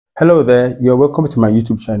Hello there, you're welcome to my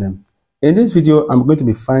YouTube channel. In this video, I'm going to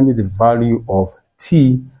be finding the value of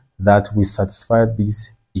t that will satisfy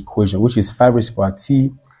this equation, which is 5 raised to the power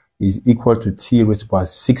t is equal to t raised to the power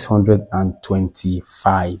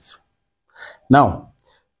 625. Now,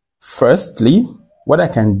 firstly, what I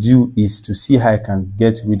can do is to see how I can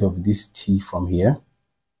get rid of this t from here.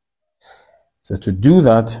 So to do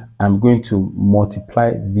that, I'm going to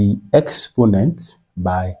multiply the exponent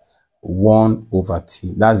by 1 over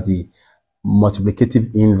t. That's the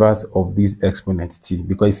multiplicative inverse of this exponent t,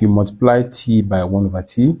 because if you multiply t by 1 over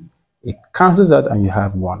t, it cancels out and you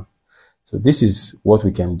have 1. So this is what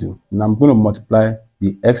we can do. Now I'm going to multiply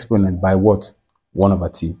the exponent by what? 1 over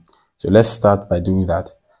t. So let's start by doing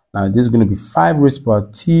that. Now this is going to be 5 raised to the power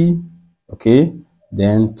t, okay,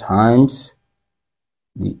 then times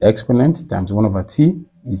the exponent times 1 over t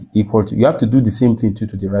is equal to, you have to do the same thing to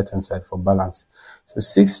the right hand side for balance. So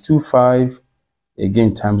 625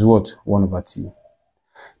 again times what? 1 over t.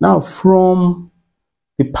 Now from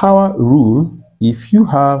the power rule, if you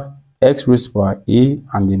have x raised to the power a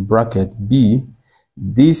and in bracket b,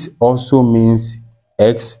 this also means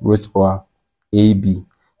x raised to the power ab.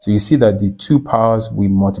 So you see that the two powers we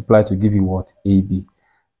multiply to give you what? ab.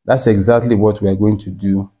 That's exactly what we are going to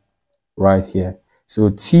do right here.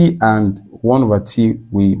 So t and 1 over t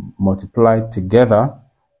we multiply together,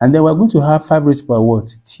 and then we're going to have 5 raised to the power what?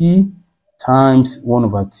 T times 1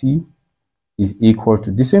 over t is equal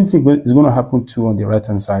to, the same thing is going to happen too on the right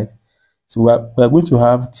hand side. So we're going to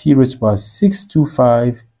have t raised to the power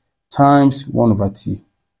 625 times 1 over t.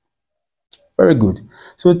 Very good.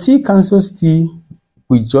 So t cancels t,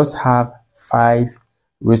 we just have 5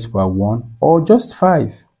 raised to the power 1, or just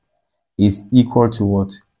 5 is equal to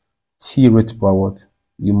what? T raised to the power what?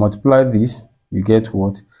 You multiply this, you get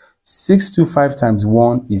what? 625 times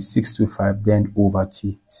 1 is 625, then over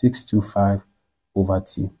t. 625 over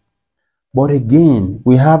t. But again,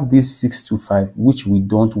 we have this 625, which we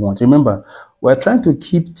don't want. Remember, we're trying to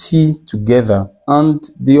keep t together and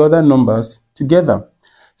the other numbers together.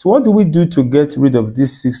 So what do we do to get rid of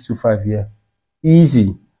this 625 here?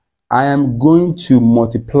 Easy. I am going to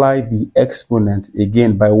multiply the exponent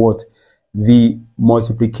again by what? The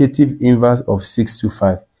multiplicative inverse of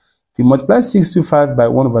 625. If you multiply 625 by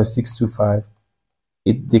 1 over 625,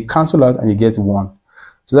 they cancel out and you get 1.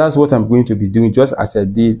 So that's what I'm going to be doing, just as I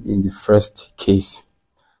did in the first case.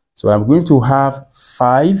 So I'm going to have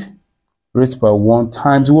 5 raised to the power 1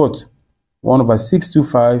 times what? 1 over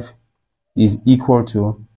 625 is equal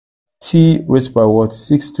to t raised to the power what?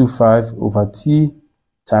 625 over t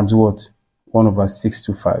times what? 1 over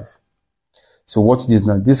 625. So watch this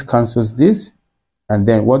now. This cancels this. And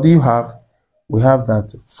then what do you have? We have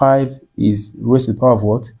that 5 is raised to the power of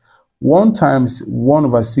what? 1 times 1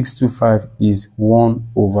 over 625 is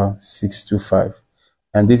 1 over 625.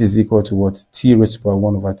 And this is equal to what? T raised to the power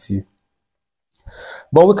 1 over t.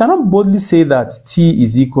 But we cannot boldly say that t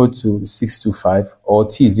is equal to 625 or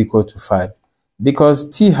t is equal to 5, because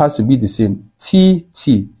t has to be the same. T.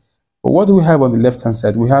 But what do we have on the left hand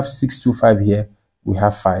side? We have 625 here. We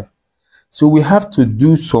have 5. So we have to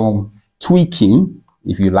do some tweaking,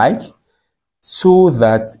 if you like, so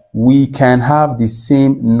that we can have the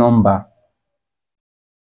same number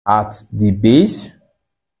at the base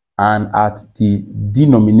and at the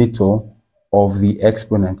denominator of the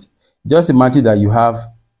exponent. Just imagine that you have,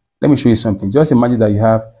 let me show you something. Just imagine that you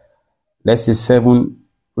have, let's say 7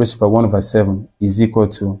 raised to the power 1 over 7 is equal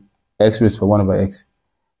to x raised to the power 1 over x.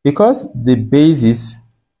 Because the basis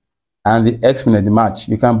and the exponent match,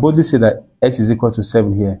 you can boldly say that x is equal to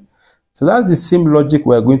 7 here. So that's the same logic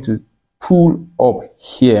we're going to pull up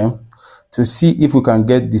here to see if we can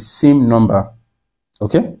get the same number.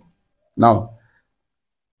 Okay? Now,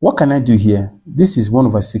 what can I do here? This is 1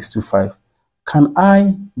 over 625. Can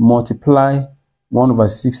I multiply 1 over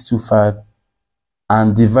 625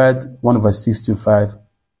 and divide 1 over 625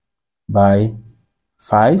 by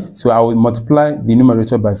 5? So I will multiply the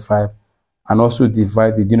numerator by 5 and also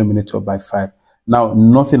divide the denominator by 5. Now,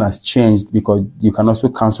 nothing has changed because you can also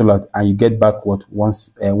cancel out and you get back what? 1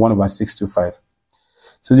 over 625.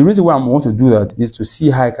 So the reason why I want to do that is to see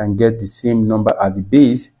how I can get the same number at the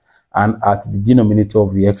base and at the denominator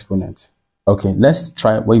of the exponent. Okay, let's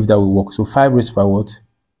try if that will work. So 5 raised to the power what?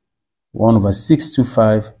 1 over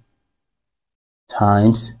 625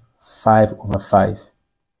 times 5 over 5.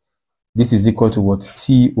 This is equal to what?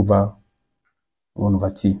 T over 1 over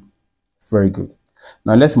t. Very good.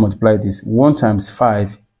 Now let's multiply this. 1 times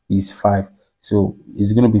 5 is 5. So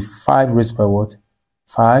it's going to be 5 raised to the power what?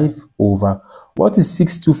 5 over. What is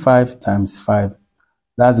 625 times 5?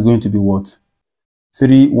 That's going to be what?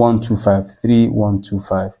 3125.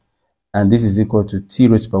 3125. and this is equal to t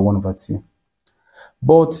raised to power 1 over t.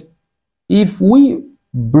 But if we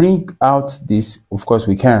bring out this, of course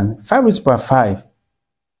we can, 5 raised to power 5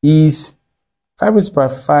 is 5 raised to power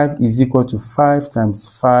 5 is equal to 5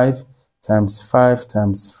 times 5 times 5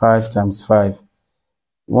 times 5 times 5.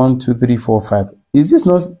 1, 2, 3, 4, 5. Is this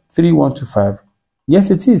not 3, 1, 2, 5?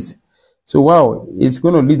 Yes, it is. So wow, it's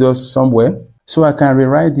going to lead us somewhere. So I can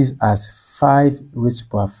rewrite this as 5 raised to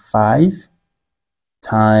power 5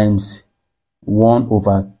 times 1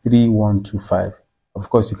 over 3, 1, 2, 5. Of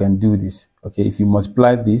course, you can do this. Okay, if you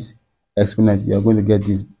multiply this exponent, you are going to get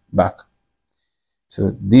this back.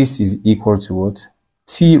 So this is equal to what?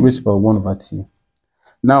 T raised to power 1 over t.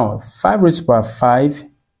 Now, 5 raised to power 5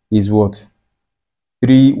 is what?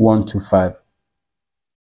 3, 1, 2, 5.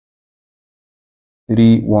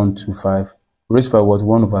 3, 1, 2, 5. Raised to power what?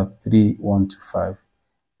 1 over 3, 1, 2, 5.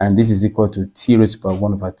 And this is equal to t raised to power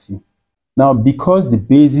 1 over t. Now, because the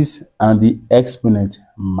basis and the exponent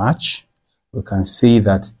match, we can say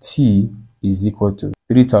that t is equal to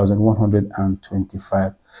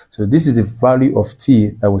 3,125. So this is the value of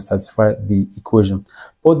t that will satisfy the equation.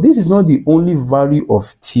 But this is not the only value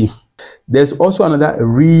of t. There's also another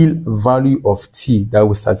real value of t that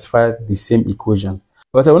will satisfy the same equation.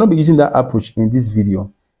 But I will not be using that approach in this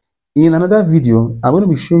video. In another video, I'm going to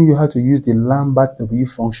be showing you how to use the Lambert W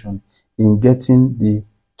function in getting the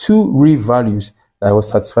two real values that will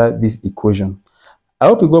satisfy this equation. I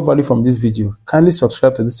hope you got value from this video. Kindly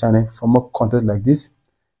subscribe to this channel for more content like this.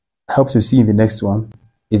 I hope to see you in the next one.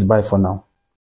 It's bye for now.